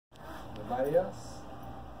Anybody else?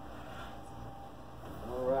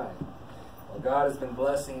 All right. Well, God has been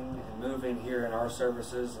blessing and moving here in our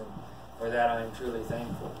services, and for that I am truly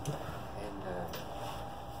thankful. And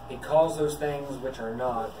He calls those things which are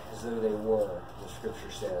not as though they were, the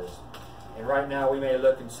Scripture says. And right now we may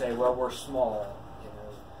look and say, well, we're small,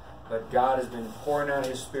 but God has been pouring out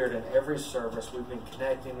His Spirit in every service. We've been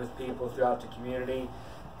connecting with people throughout the community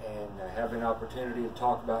and having an opportunity to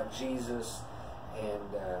talk about Jesus.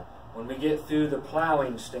 And when we get through the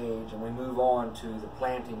plowing stage and we move on to the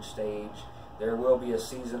planting stage, there will be a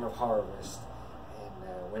season of harvest.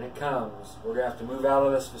 And when it comes, we're going to have to move out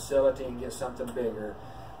of this facility and get something bigger.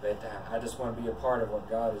 But I just want to be a part of what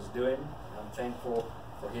God is doing. I'm thankful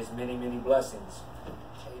for His many, many blessings.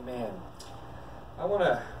 Amen. I want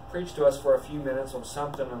to preach to us for a few minutes on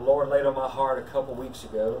something the Lord laid on my heart a couple weeks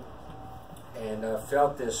ago. And I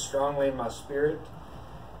felt this strongly in my spirit.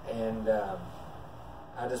 And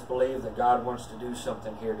I just believe that God wants to do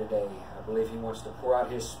something here today. I believe He wants to pour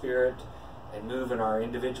out His Spirit and move in our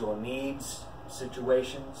individual needs,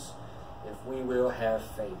 situations, if we will have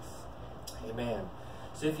faith. Amen.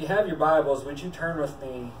 So if you have your Bibles, would you turn with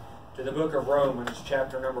me to the book of Romans,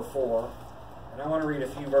 chapter number 4. And I want to read a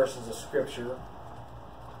few verses of Scripture.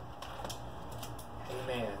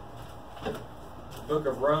 Amen. The book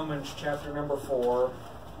of Romans, chapter number 4.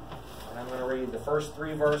 And I'm going to read the first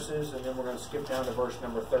 3 verses, and then we're going to skip down to verse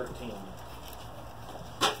number 13.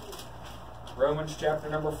 Romans, chapter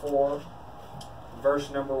number 4,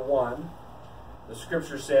 verse number 1. The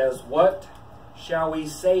Scripture says, "What shall we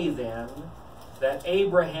say then that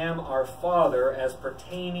Abraham our father, as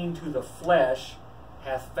pertaining to the flesh,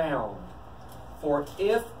 hath found? For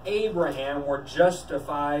if Abraham were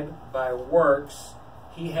justified by works,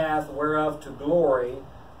 he hath whereof to glory,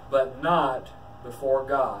 but not before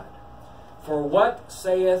God. For what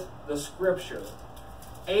saith the Scripture?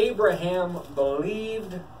 Abraham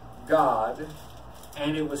believed God,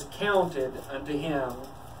 and it was counted unto him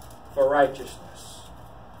for righteousness."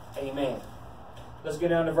 Amen. Let's get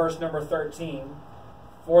down to verse number 13.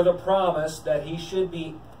 "For the promise that he should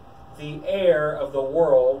be the heir of the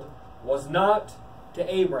world was not to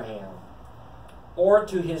Abraham, or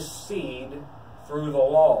to his seed through the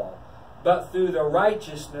law, but through the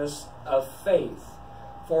righteousness of faith.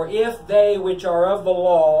 For if they which are of the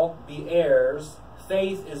law be heirs,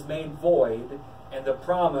 faith is made void, and the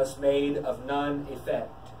promise made of none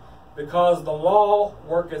effect. Because the law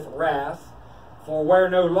worketh wrath, for where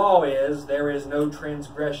no law is, there is no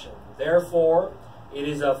transgression. Therefore it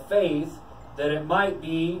is of faith, that it might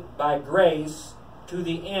be by grace, to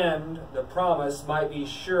the end the promise might be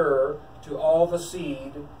sure to all the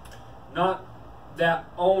seed, not that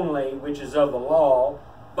only which is of the law,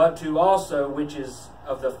 but to also which is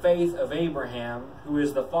of the faith of Abraham, who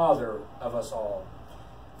is the father of us all."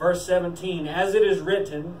 Verse 17, "As it is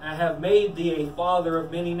written, I have made thee a father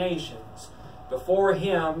of many nations, before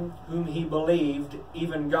him whom he believed,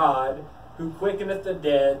 even God, who quickeneth the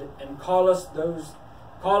dead, and calleth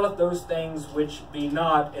those things which be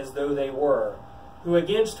not as though they were, who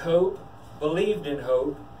against hope believed in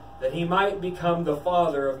hope, that he might become the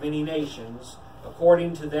father of many nations,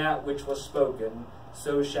 according to that which was spoken,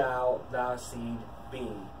 so shall thy seed be.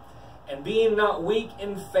 And being not weak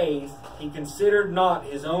in faith, he considered not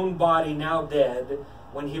his own body now dead,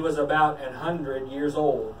 when he was about 100 years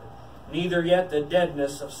old, neither yet the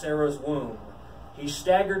deadness of Sarah's womb. He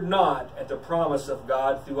staggered not at the promise of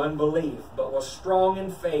God through unbelief, but was strong in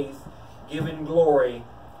faith, giving glory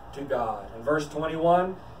to God." In verse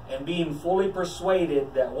 21, "And being fully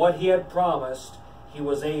persuaded that what he had promised, he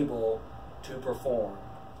was able to perform."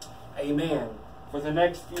 Amen. For the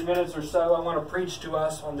next few minutes or so, I want to preach to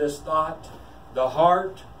us on this thought: the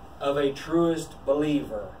heart of a truest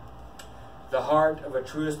believer. The heart of a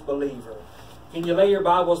truest believer. Can you lay your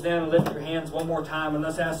Bibles down and lift your hands one more time, and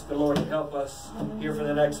let's ask the Lord to help us here for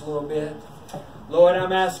the next little bit. Lord,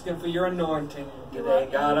 I'm asking for your anointing today.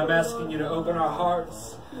 God, I'm asking you to open our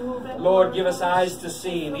hearts. Lord, give us eyes to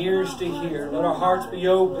see and ears to hear. Let our hearts be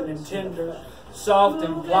open and tender, soft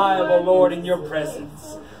and pliable, Lord, in your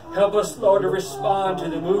presence. Help us, Lord, to respond to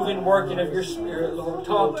the moving working of your Spirit, Lord.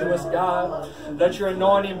 Talk to us, God. Let your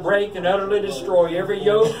anointing break and utterly destroy every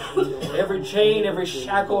yoke, every chain, every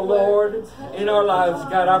shackle, Lord, in our lives.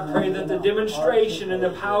 God, I pray that the demonstration and the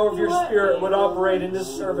power of your Spirit would operate in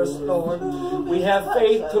this service, Lord. We have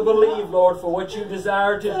faith to believe, Lord, for what you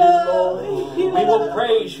desire to do, Lord. We will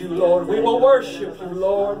praise you, Lord. We will worship you,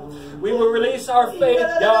 Lord. We will release our faith,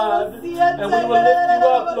 God, and we will lift you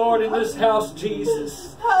up, Lord, in this house, Jesus.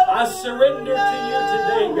 I surrender to you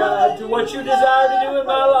today, God, to what you desire to do in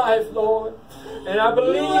my life, Lord. And I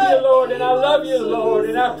believe you, Lord, and I love you, Lord,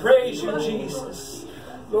 and I praise you, Jesus.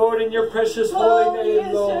 Lord, in your precious holy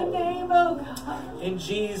name, Lord. In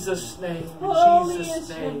Jesus' name, in Jesus'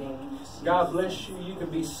 name. God bless you. You can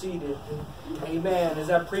be seated. Amen. As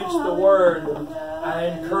I preach the word, I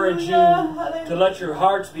encourage you to let your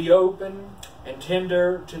hearts be open and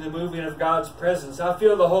tender to the moving of God's presence. I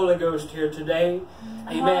feel the Holy Ghost here today.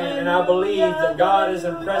 Amen. And I believe that God has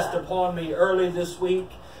impressed upon me early this week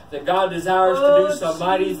that God desires to do some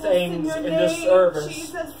mighty things in this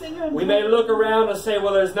service. We may look around and say,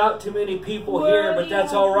 well, there's not too many people here, but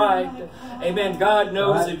that's all right. Amen. God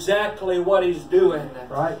knows exactly what He's doing.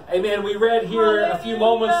 Amen. We read here a few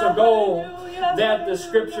moments ago that the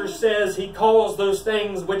Scripture says He calls those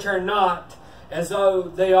things which are not as though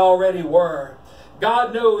they already were.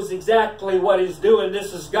 God knows exactly what He's doing.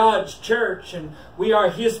 This is God's church, and we are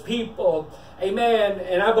His people. Amen.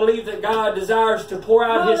 And I believe that God desires to pour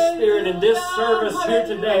out His Spirit in this service here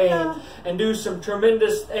today and do some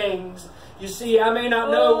tremendous things. You see, I may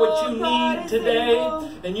not know what you need today,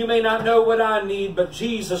 and you may not know what I need, but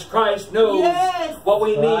Jesus Christ knows what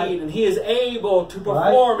we need, and He is able to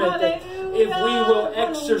perform it if we will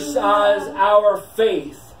exercise our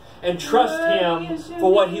faith and trust Him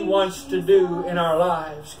for what He wants to do in our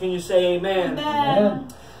lives. Can you say amen? Amen.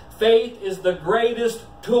 Faith is the greatest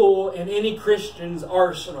tool in any Christian's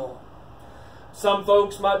arsenal. Some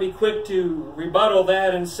folks might be quick to rebuttal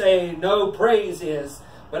that and say, no, praise is.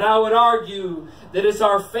 But I would argue that it's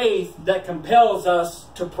our faith that compels us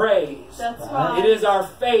to praise. That's right. It is our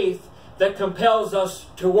faith that compels us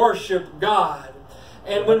to worship God.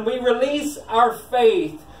 And when we release our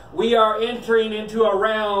faith, we are entering into a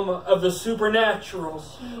realm of the supernatural.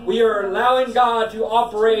 We are allowing God to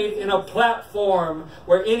operate in a platform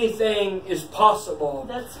where anything is possible.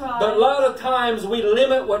 That's right. But a lot of times we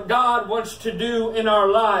limit what God wants to do in our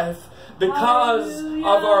life because of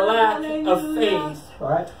our lack of faith.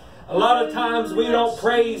 Right. A lot of times we don't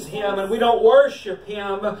praise Him and we don't worship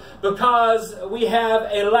Him because we have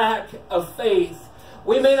a lack of faith.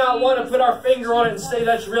 We may not want to put our finger on it and say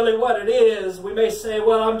that's really what it is. We may say,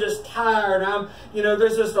 well, I'm just tired.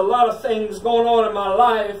 There's just a lot of things going on in my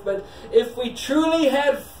life. But if we truly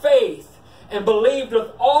had faith and believed with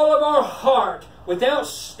all of our heart, without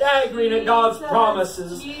staggering at God's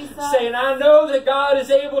promises, saying, I know that God is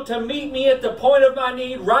able to meet me at the point of my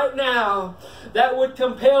need right now, that would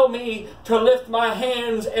compel me to lift my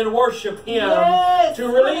hands and worship Him, to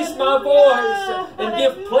release my voice and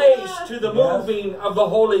give place to the moving of the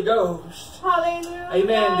Holy Ghost.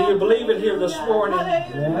 Amen. Do you believe it here this morning?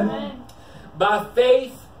 Amen. By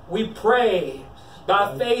faith we pray.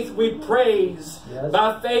 By faith we praise.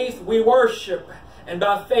 By faith we worship. And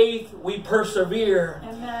by faith we persevere.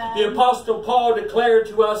 Amen. The Apostle Paul declared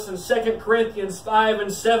to us in 2 Corinthians 5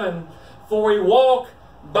 and 7, for we walk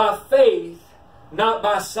by faith, not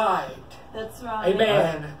by sight. That's right.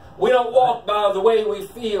 Amen. We don't walk by the way we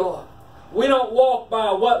feel. We don't walk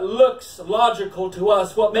by what looks logical to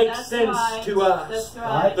us, what makes sense to us. That's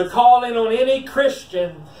right. The calling on any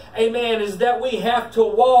Christian, amen, is that we have to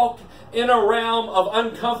walk in a realm of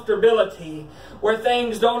uncomfortability, where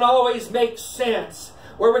things don't always make sense,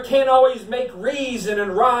 where we can't always make reason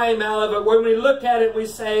and rhyme out of it. When we look at it, we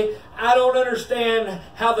say, I don't understand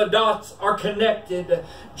how the dots are connected.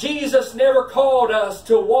 Jesus never called us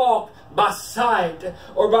to walk by sight,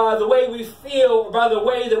 or by the way we feel, or by the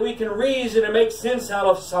way that we can reason and make sense out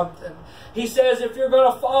of something. He says, if you're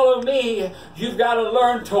going to follow me, you've got to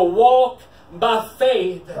learn to walk by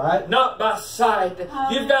faith, not by sight.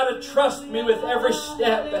 You've got to trust me with every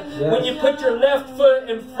step. When you put your left foot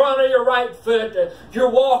in front of your right foot, you're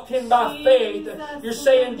walking by faith. You're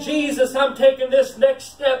saying, Jesus, I'm taking this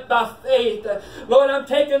next step by faith. Lord, I'm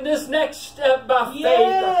taking this next step by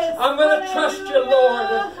faith. I'm going to trust you, Lord.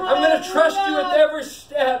 I'm going to trust you with every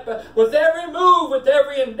step, with every move, with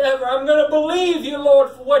every endeavor. I'm going to believe you,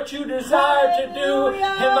 Lord, for what you desire to do in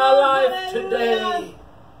my life today.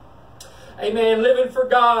 Amen. Living for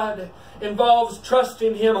God involves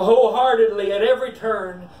trusting Him wholeheartedly at every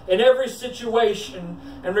turn, in every situation,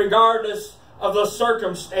 and regardless of the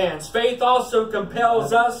circumstance. Faith also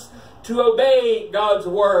compels us to obey God's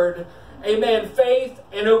Word. Amen. Faith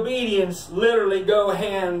and obedience literally go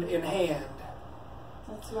hand in hand.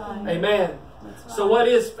 That's right. Amen. That's right. So what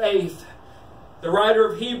is faith? The writer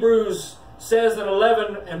of Hebrews says in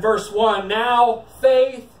 11 and verse 1, now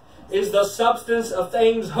faith is the substance of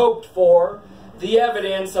things hoped for, the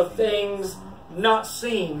evidence of things not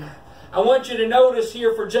seen. I want you to notice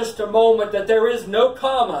here for just a moment that there is no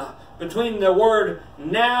comma between the word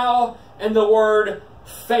now and the word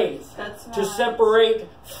faith. That's right. To separate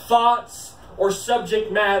thoughts or subject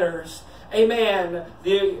matters. Amen.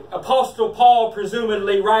 The Apostle Paul,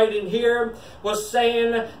 presumably writing here, was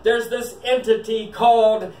saying there's this entity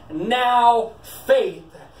called now faith.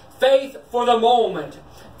 Faith for the moment.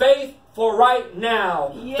 Faith for right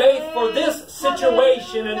now. Yes. Faith for this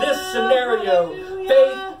situation and this scenario. Hallelujah.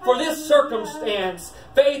 Faith for this circumstance.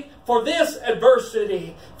 Faith for this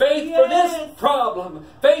adversity. Faith for this problem.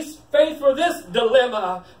 Faith for this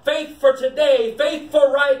dilemma. Faith for today. Faith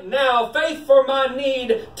for right now. Faith for my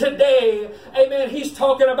need today. Amen. He's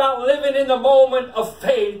talking about living in the moment of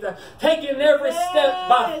faith. Taking every step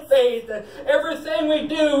by faith. Everything we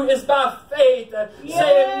do is by faith.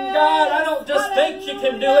 Saying, God, I don't just think you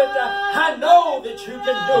can do it. I know that you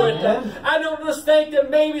can do it. I don't just think that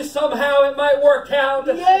maybe somehow it might work out.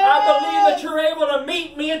 I believe that you're able to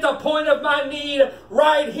meet me at the point of my need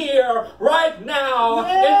right here, right now, in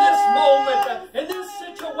this moment, in this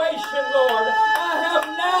situation, Lord. I have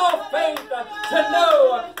now faith to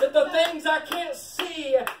know that the things I can't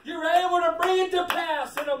see, you're able to bring it to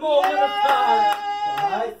pass in a moment of time.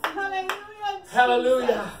 Right. Hallelujah.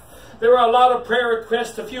 Hallelujah. There were a lot of prayer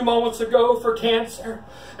requests a few moments ago for cancer.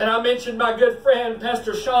 And I mentioned my good friend,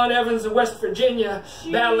 Pastor Sean Evans in West Virginia,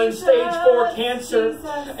 battling stage 4 cancer.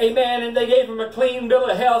 Amen. And they gave him a clean bill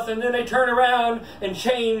of health, and then they turned around and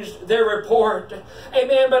changed their report.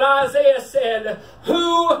 Amen. But Isaiah said,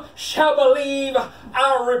 who shall believe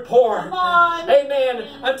our report? Amen.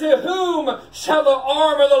 Unto whom shall the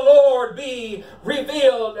arm of the Lord be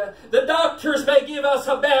revealed? The doctors may give us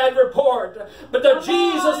a bad report, but the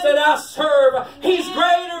Jesus that I serve, He's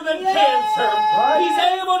greater than cancer. He's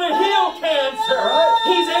able to heal cancer.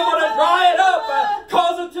 He's able to dry it up,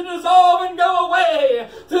 cause it to dissolve and go away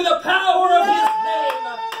through the power of His name.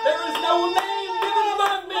 There is no name given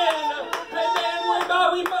among men, amen,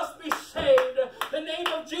 whereby we must be saved. The name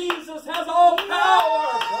of Jesus has all power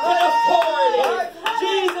and authority.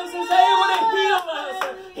 Jesus is able to heal us.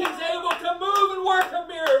 He's able to move and work a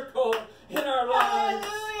miracle in our lives.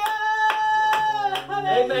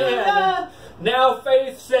 Amen. Now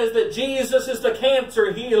faith says that Jesus is the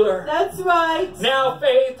cancer healer. That's right. Now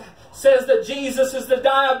faith says that Jesus is the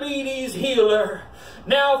diabetes healer.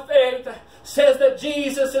 Now faith says that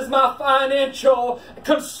Jesus is my financial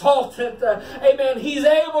consultant. Amen. He's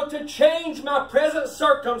able to change my present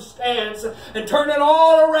circumstance and turn it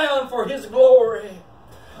all around for His glory.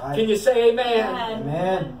 Right. Can you say amen?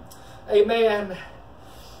 Amen. Amen.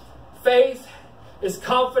 Faith is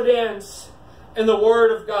confidence in the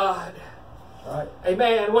Word of God. Right.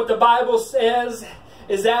 Amen. What the Bible says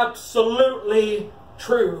is absolutely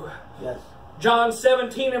true. Yes. John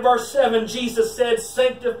 17 and verse 7, Jesus said,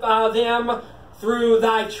 sanctify them through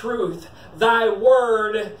thy truth. Thy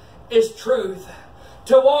word is truth.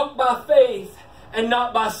 To walk by faith and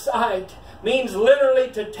not by sight means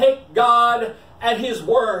literally to take God at His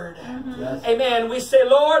word. Yes. Amen. We say,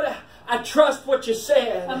 Lord, I trust what you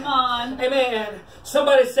said. Come on. Amen.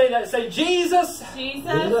 Somebody say that. Say, Jesus,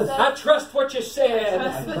 I trust what you said.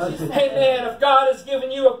 Amen. If God has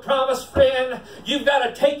given you a promise, friend, you've got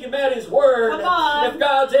to take Him at His word. Come on. If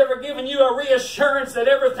God's ever given you a reassurance that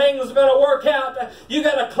everything's going to work out, you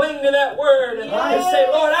got to cling to that word and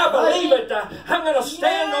say, Lord, I believe it. I'm going to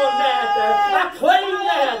stand on that. I claim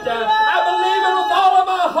that. I believe it with all of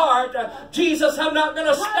my heart. Jesus, I'm not going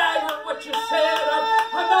to stagger at what you said.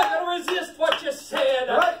 I'm not going to resist what you said.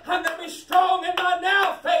 I'm going to be strong in my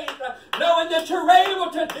now faith, knowing that you're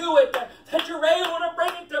able to do it, that you're able to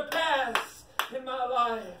bring it to pass in my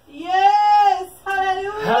life. Yes.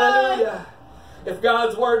 Hallelujah. Hallelujah. If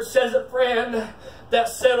God's word says it, friend, that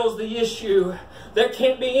settles the issue. There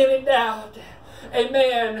can't be any doubt.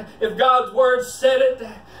 Amen. If God's word said it,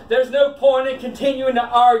 there's no point in continuing to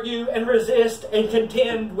argue and resist and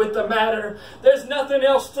contend with the matter. There's nothing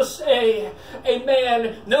else to say.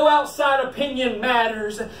 Amen. No outside opinion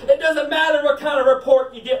matters. It doesn't matter what kind of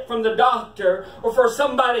report you get from the doctor or for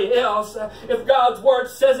somebody else. If God's word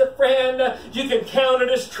says it, friend, you can count it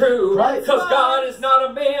as true. Because God is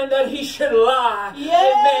not a man that He should lie.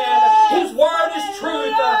 Amen. His word is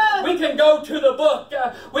truth. We can go to the book.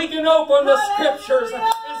 We can open the scriptures and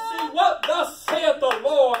see what thus saith the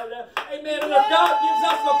Lord. Amen. And if God gives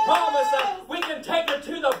us a promise, we can take it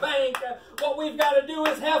to the bank. What we've got to do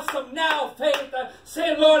is have some now faith,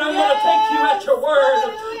 saying, Lord, I'm going to take you at your word.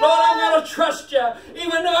 Lord, I'm going to trust you.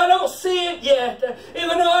 Even though I don't see it yet,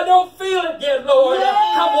 even though I don't feel it yet, Lord,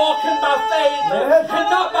 I'm walking by faith and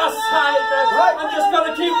not by sight. I'm just going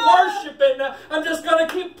to keep worshiping. I'm just going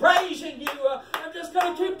to keep praising you. I'm just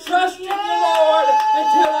going to keep trusting you, Lord,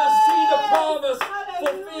 until I see the promise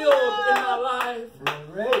fulfilled in my life.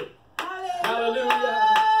 Hallelujah.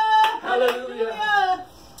 Hallelujah.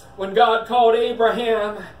 When God called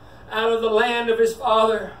Abraham out of the land of his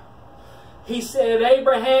father. He said,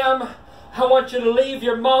 Abraham, I want you to leave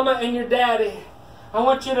your mama and your daddy. I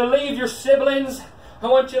want you to leave your siblings. I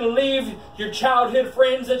want you to leave your childhood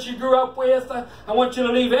friends that you grew up with. I want you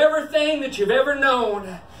to leave everything that you've ever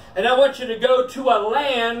known. And I want you to go to a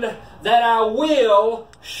land that I will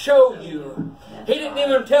show you. He didn't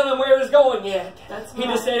even tell him where he was going yet. He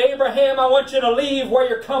just said, Abraham, I want you to leave where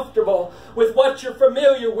you're comfortable with what you're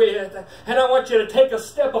familiar with. And I want you to take a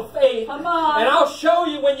step of faith. And I'll show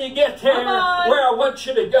you when you get there where I want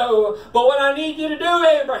you to go. But what I need you to do,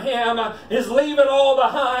 Abraham, is leave it all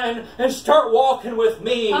behind and start walking with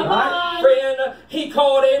me. Friend, he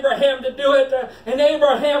called Abraham to do it. And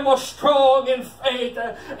Abraham was strong in faith.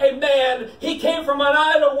 Amen. He came from an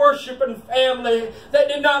idol worshiping family that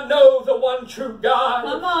did not know the one true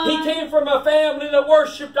God. He came from a family that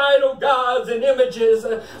worshipped idol gods and images,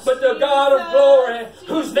 but the God of glory,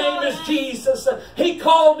 whose name is Jesus, he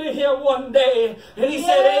called to him one day and he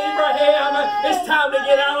said, Abraham, it's time to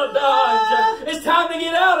get out of Dodge. It's time to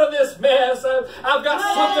get out of this mess. I've got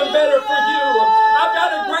something better for you. I've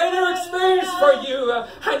got a greater experience for you.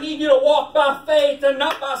 I need you to walk by faith and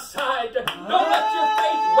not by sight. Don't let your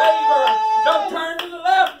faith waver. Don't turn to the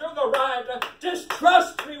left or the right. Just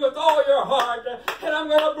trust me with all your heart. And I'm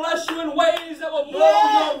going to bless you in ways that will blow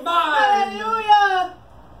your mind. Hallelujah.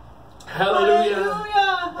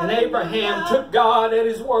 Hallelujah. And Abraham took God at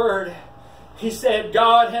his word. He said,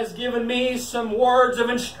 God has given me some words of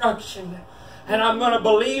instruction. And I'm going to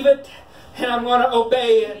believe it. And I'm going to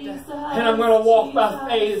obey it. And I'm going to walk by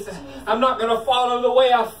faith. I'm not going to follow the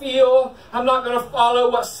way I feel. I'm not going to follow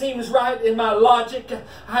what seems right in my logic.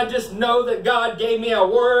 I just know that God gave me a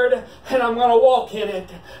word. And I'm going to walk in it.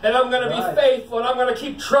 And I'm going to be faithful. And I'm going to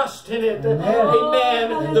keep trusting it.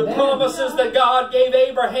 Amen. The promises that God gave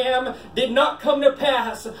Abraham did not come to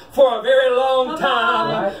pass for a very long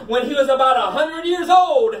time. When he was about 100 years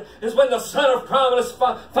old is when the Son of Promise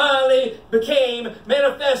finally became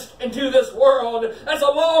manifest into this world. That's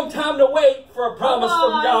a long time to wait for a promise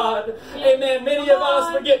from God. Amen. Many of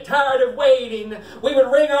us would get tired of waiting. We would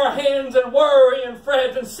wring our hands and worry and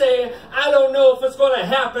fret and say, I don't know if it's going to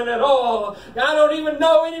happen at all. I don't even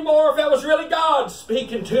know anymore if that was really God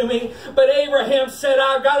speaking to me. But Abraham said,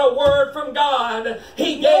 I've got a word from God.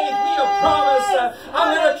 He gave me a promise.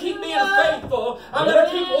 I'm going to keep being faithful. I'm going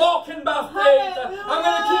to keep walking by faith. I'm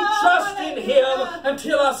going to keep trusting Him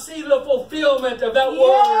until I see the fulfillment of that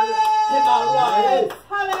word in my life.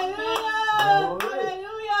 Hallelujah.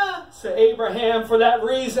 Hallelujah. So Abraham, for that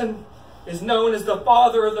reason, is known as the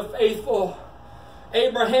father of the faithful.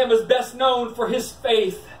 Abraham is best known for his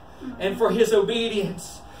faith and for his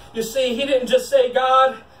obedience. You see, he didn't just say,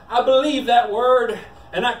 God, I believe that word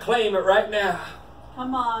and I claim it right now.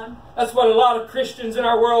 Come on. That's what a lot of Christians in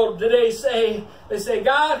our world today say. They say,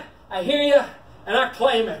 God, I hear you and I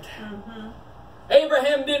claim it.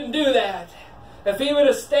 Abraham didn't do that. If he would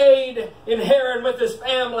have stayed in Haran with his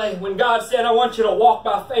family when God said, I want you to walk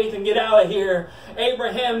by faith and get out of here,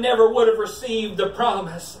 Abraham never would have received the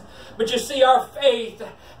promise. But you see, our faith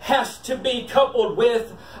has to be coupled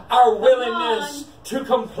with our willingness to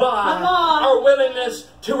comply, our willingness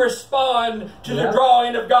to respond to the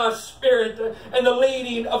drawing of God's Spirit and the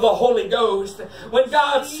leading of the Holy Ghost. When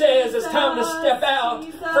God says it's time to step out,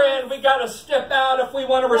 friend, we got to step out if we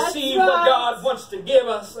want to receive what God wants to give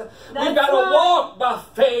us. We've got to walk by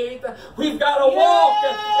faith. We've got to walk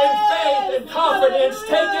in faith and confidence,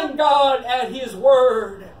 taking God at His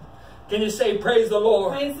word. Can you say, praise the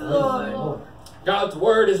Lord? Praise the Lord. God's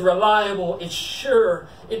word is reliable, it's sure,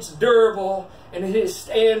 it's durable, and it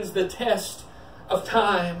stands the test of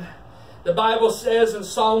time. The Bible says in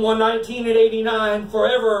Psalm 119 and 89,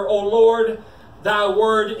 forever, O Lord, thy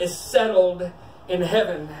word is settled in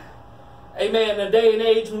heaven. Amen. In the day and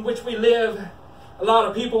age in which we live, a lot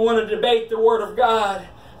of people want to debate the word of God.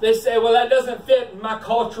 They say, well, that doesn't fit my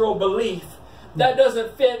cultural belief. That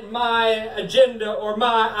doesn't fit my agenda or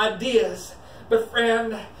my ideas. But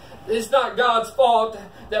friend, it's not God's fault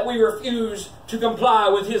that we refuse to comply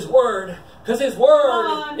with His word. Because His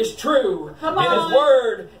word is true. And His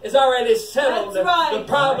word is already settled. The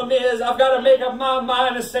problem is I've got to make up my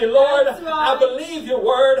mind and say, Lord, I believe your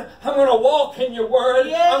word. I'm going to walk in your word.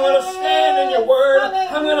 I'm going to stand in your word.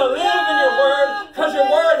 I'm going to live in your word. Because your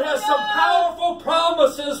word has some powerful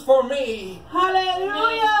promises for me.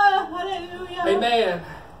 Hallelujah. Hallelujah. Amen.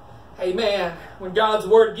 Amen. When God's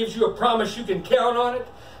word gives you a promise, you can count on it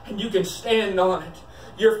and you can stand on it.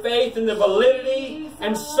 Your faith in the validity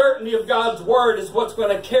and certainty of God's word is what's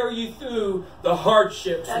going to carry you through the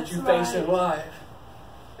hardships that you face in life.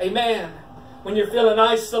 Amen. When you're feeling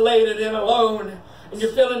isolated and alone and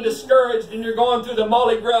you're feeling discouraged and you're going through the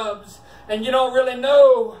molly grubs and you don't really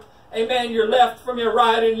know, amen, your left from your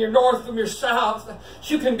right and your north from your south,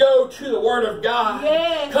 you can go to the Word of God.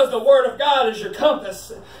 Because the Word of God is your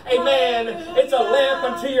compass. Amen. It's a lamp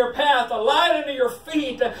unto your path, a light unto your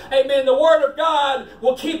feet. Amen. The Word of God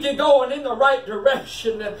will keep you going in the right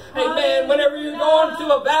direction. Amen. Whenever you're going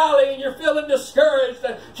through a valley and you're feeling discouraged,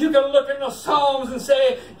 you can look in the Psalms and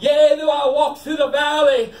say, yea, though I walk through the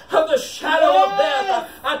valley of the shadow of death,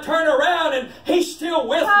 I turn around and He's still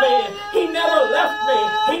with me. He never left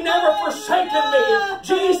me. He never forsaken me.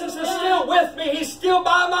 Jesus is still with me. He's still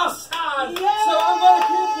by my side. So I'm going to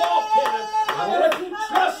keep walking. I'm going to keep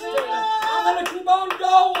trusting. I'm going to keep on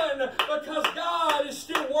going because God is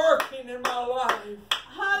still working in my life.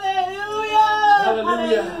 Hallelujah.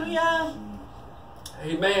 Hallelujah. Hallelujah.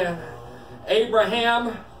 Amen.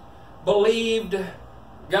 Abraham believed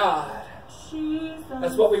God. Jesus.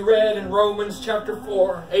 That's what we read in Romans chapter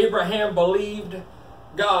 4. Abraham believed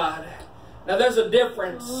God. Now there's a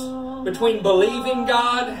difference between believing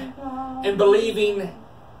God and believing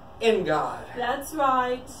in God. That's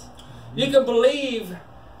right. You can believe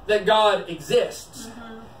that God exists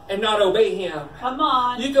and not obey Him. Come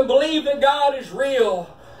on. You can believe that God is real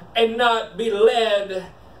and not be led,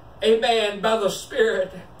 amen, by the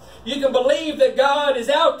Spirit. You can believe that God is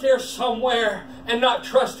out there somewhere and not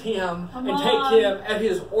trust Him and take Him at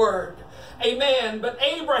His word. Amen. But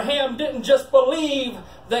Abraham didn't just believe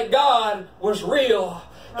that God was real.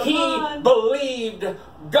 He believed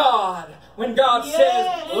God. When God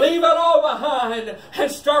says, leave it all behind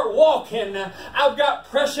and start walking. I've got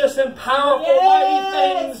precious and powerful mighty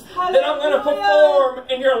things that I'm going to perform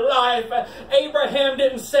in your life. Abraham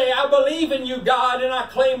didn't say, I believe in you, God, and I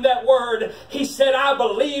claim that word. He said, I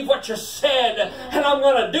believe what you said, and I'm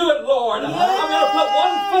going to do it, Lord. I'm going to put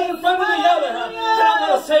one foot in front of the other, and I'm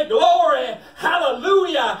going to say, glory,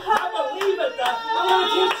 hallelujah. I believe it. I'm going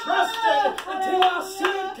to keep trusting until I see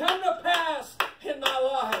it come to pass in my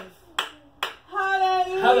life.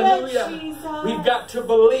 Hallelujah. Jesus. We've got to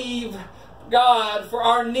believe God for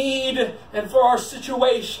our need and for our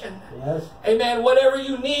situation. Yes. Amen. Whatever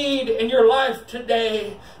you need in your life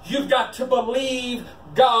today, you've got to believe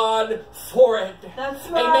God for it. That's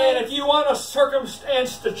right. Amen. If you want a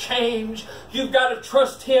circumstance to change, you've got to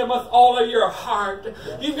trust Him with all of your heart.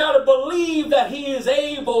 Yes. You've got to believe that He is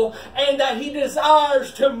able and that He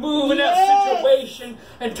desires to move in that situation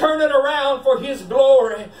and turn it around for His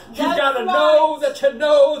glory. You've got to know that you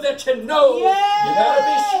know that you know. Yes. You've got to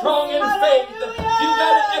be strong in faith. Hallelujah. You've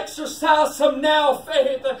got to exercise some now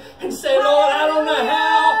faith and say, Lord, I don't know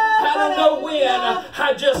how, I don't know when,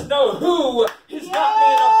 I just know who. He's got me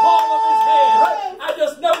in the palm of His hand. I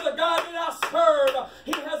just know the God that I serve.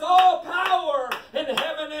 He has all power in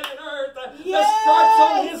heaven and in earth. The stripes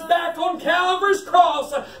on His back on Calvary's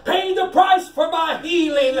cross paid the price for my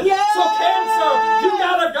healing. So cancer, you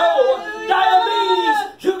gotta go.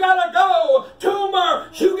 Diabetes, you gotta go. Tumor,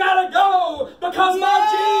 you gotta go. Because my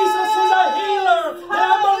Jesus is a healer. And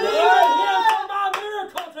I believe in Him for my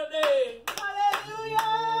miracle today. Hallelujah.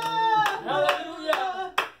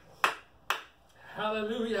 Hallelujah.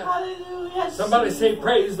 Hallelujah. Hallelujah. Somebody say,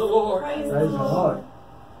 praise the Lord. Praise Praise the Lord.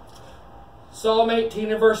 Psalm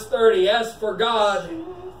 18 and verse 30. As for God,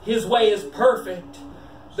 His way is perfect.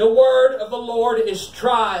 The word of the Lord is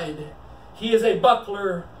tried. He is a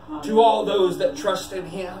buckler to all those that trust in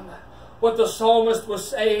Him. What the psalmist was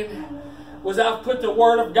saying was, I've put the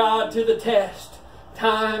word of God to the test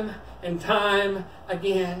time and time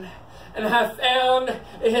again. And I have found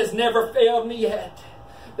it has never failed me yet.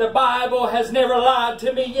 The Bible has never lied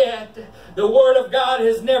to me yet. The Word of God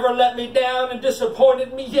has never let me down and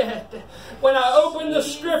disappointed me yet. When I open the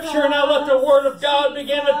Scripture and I let the Word of God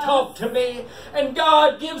begin to talk to me, and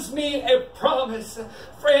God gives me a promise.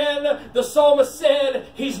 Friend, the psalmist said,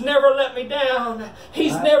 He's never let me down.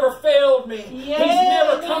 He's never failed me. He's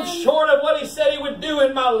never come short of what He said He would do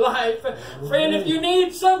in my life. Friend, if you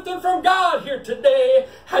need something from God here today,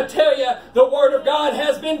 I tell you, the Word of God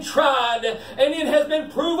has been tried, and it has been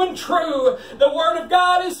proven true. The Word of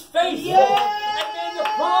God is faithful, and then the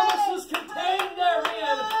promises contained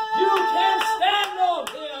therein. You can stand on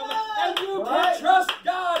them, and you can trust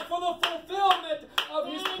God for the fulfillment of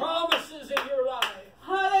His promises in your life.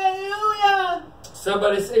 Hallelujah.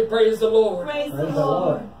 Somebody say, praise the Lord. Praise the Praise the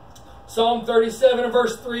Lord. Lord. Psalm 37 and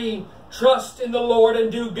verse 3. Trust in the Lord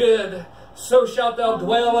and do good. So shalt thou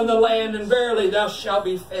dwell in the land, and verily thou shalt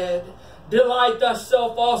be fed. Delight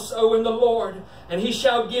thyself also in the Lord, and He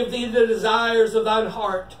shall give thee the desires of thine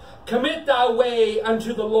heart. Commit thy way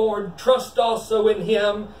unto the Lord. Trust also in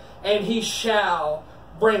Him, and He shall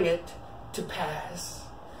bring it to pass.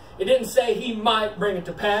 It didn't say he might bring it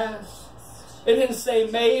to pass. It didn't say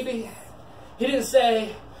maybe. He didn't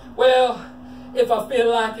say, well, if I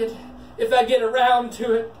feel like it, if I get around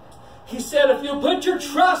to it. He said, if you put your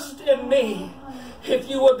trust in me, if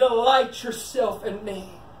you will delight yourself in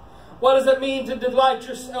me. What does it mean to delight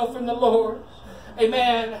yourself in the Lord?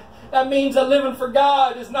 Amen. That means that living for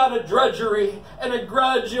God is not a drudgery and a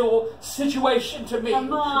gradual situation to me.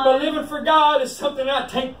 But living for God is something I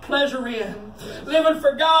take pleasure in. Living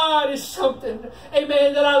for God is something,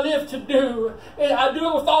 amen, that I live to do. And I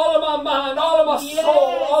do it with all of my mind, all of my soul,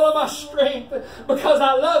 all of my strength, because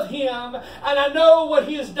I love Him and I know what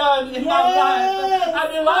He has done in my life. I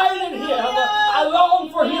delight in Him. I long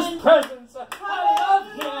for His presence. I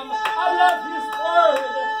love Him. I love His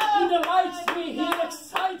Word. He delights me. He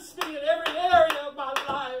excites me in every area of my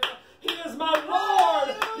life. He is my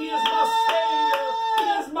Lord. He is my Savior. He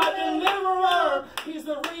is my deliverer. He's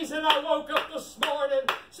the reason I woke up this morning.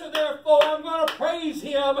 So therefore, I'm going to praise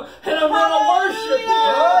Him and I'm going to worship Him.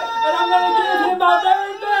 And I'm going to give Him my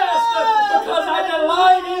very best because I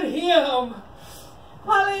delight in Him.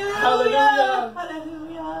 Hallelujah.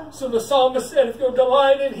 Hallelujah. So the psalmist said, if you'll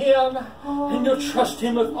delight in Him and you'll trust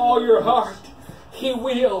Him with all your heart, He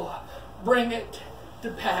will bring it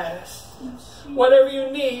to pass. Whatever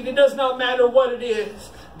you need, it does not matter what it is.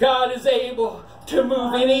 God is able to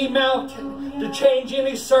move any mountain, to change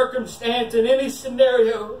any circumstance in any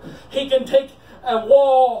scenario. He can take a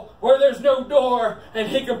wall where there's no door and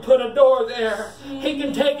He can put a door there. He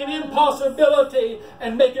can take an impossibility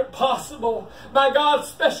and make it possible. My God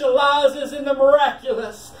specializes in the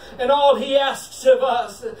miraculous, and all He asks of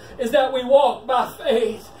us is that we walk by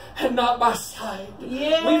faith and not by sight.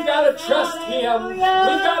 Yes, we've got to trust Him. We've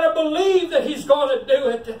got to believe that He's going to do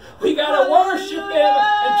it. We've got to worship Him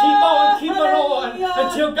and keep on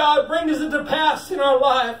until God brings it to pass in our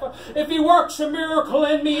life. If He works a miracle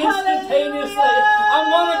in me instantaneously,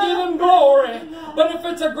 I'm going to give Him glory. But if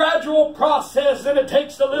it's a gradual process and it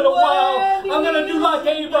takes a little while, I'm going to do like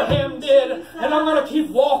Abraham did, and I'm going to keep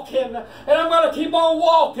walking, and I'm going to keep on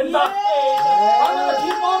walking by faith. I'm going to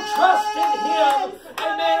keep on trusting Him.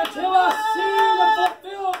 Amen. Until I see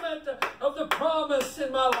the fulfillment of the promise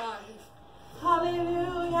in my life.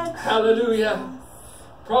 Hallelujah. Hallelujah.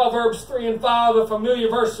 Proverbs 3 and 5, a familiar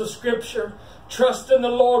verse of Scripture. Trust in the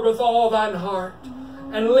Lord with all thine heart,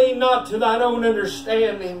 and lean not to thine own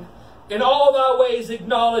understanding. In all thy ways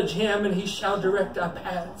acknowledge Him, and He shall direct thy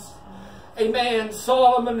paths. Amen.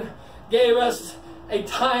 Solomon gave us a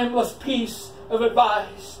timeless piece of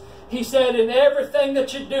advice. He said, in everything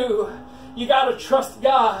that you do, you got to trust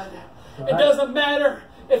God. It doesn't matter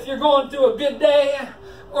if you're going through a good day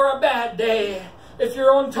or a bad day. If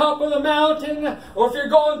you're on top of the mountain or if you're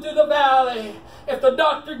going through the valley. If the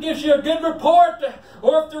doctor gives you a good report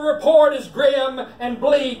or if the report is grim and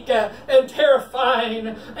bleak and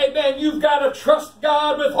terrifying. Amen. You've got to trust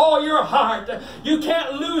God with all your heart. You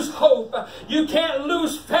can't lose hope. You can't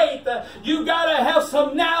lose faith. You've got to have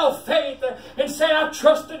some now faith and say, I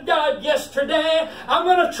trusted God yesterday. I'm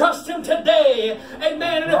going to trust Him today.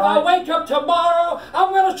 Amen. And if I wake up tomorrow, I'm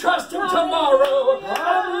going to trust Him tomorrow.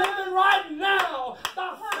 I'm living right now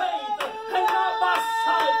by faith and not by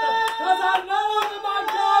sight, because I know that my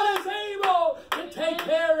God is able to take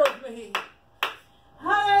care of me.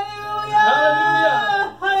 Hallelujah.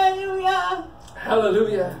 Hallelujah. Hallelujah.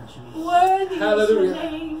 Hallelujah. Worthy Hallelujah. is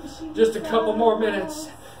your name, Jesus. Just a couple more minutes.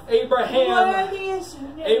 Worthy is your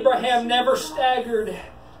name, Abraham never staggered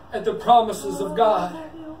at the promises of God.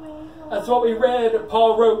 That's what we read.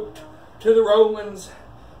 Paul wrote to the Romans.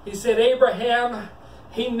 He said, Abraham,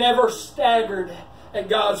 he never staggered at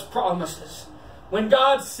God's promises. When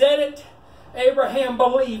God said it, Abraham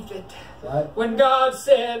believed it. Right. When God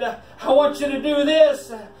said, I want you to do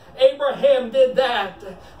this, Abraham did that.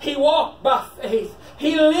 He walked by faith.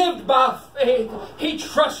 He lived by faith. He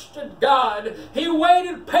trusted God. He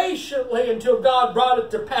waited patiently until God brought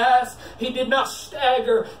it to pass. He did not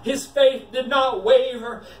stagger. His faith did not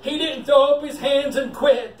waver. He didn't throw up his hands and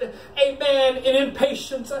quit. Amen. In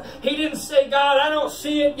impatience. He didn't say, God, I don't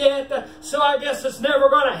see it yet, so I guess it's never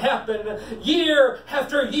going to happen. Year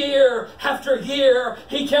after year after year,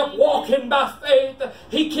 he kept walking by faith.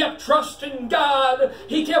 He kept trusting God.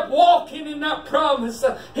 He kept walking in that promise.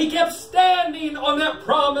 He kept standing on that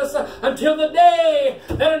promise until the day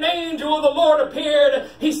that an angel of the Lord appeared.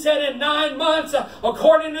 He said, in 9 months,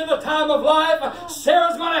 according to the time of life,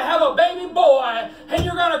 Sarah's going to have a baby boy, and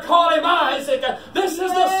you're going to call him Isaac. This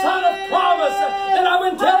is the son of promise that I've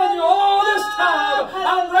been telling you all this time.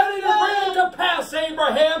 I'm ready to bring it to pass,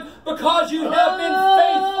 Abraham, because you have been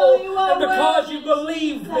faithful and because you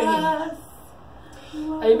believed me.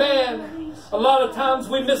 Amen. A lot of times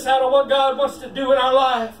we miss out on what God wants to do in our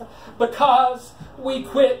life because we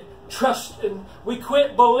quit trusting. We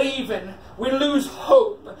quit believing. We lose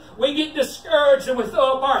hope. We get discouraged and we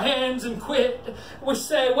throw up our hands and quit. We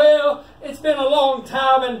say, well, it's been a long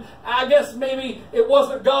time and I guess maybe it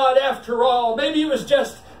wasn't God after all. Maybe it was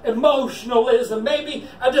just emotionalism. Maybe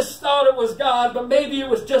I just thought it was God, but maybe it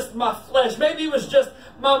was just my flesh. Maybe it was just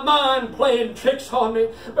my mind playing tricks on me.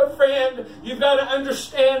 But friend, you've got to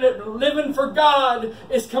understand that living for God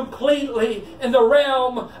is completely in the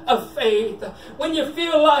realm of faith. When you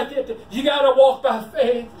feel like it, you got to walk by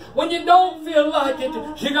faith. When you don't feel like it,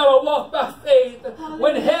 you got to walk by faith.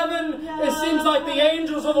 When heaven, it seems like the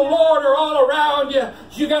angels of the Lord are all around you,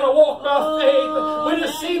 you got to walk by faith. When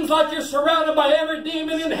it seems like you're surrounded by every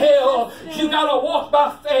demon in hell, you got to walk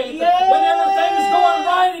by faith. When everything's going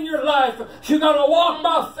right in your life, you got to walk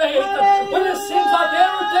by faith. When it seems like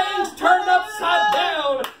everything's turned upside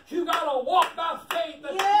down, you got to walk by faith.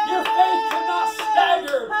 Your faith cannot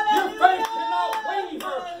stagger. Your faith cannot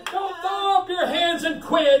waver. Don't throw up your hands and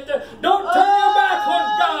quit. Don't turn your back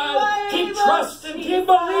on God. Keep trusting. Keep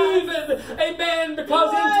believing. Amen.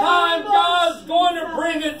 Because in time, God's going to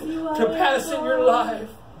bring it to pass in your life.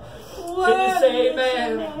 Can you say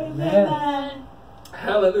amen? Amen.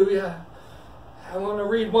 Hallelujah. I want to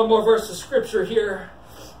read one more verse of scripture here.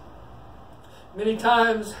 Many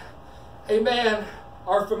times, amen,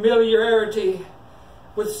 our familiarity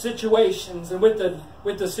with situations and with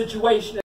the situation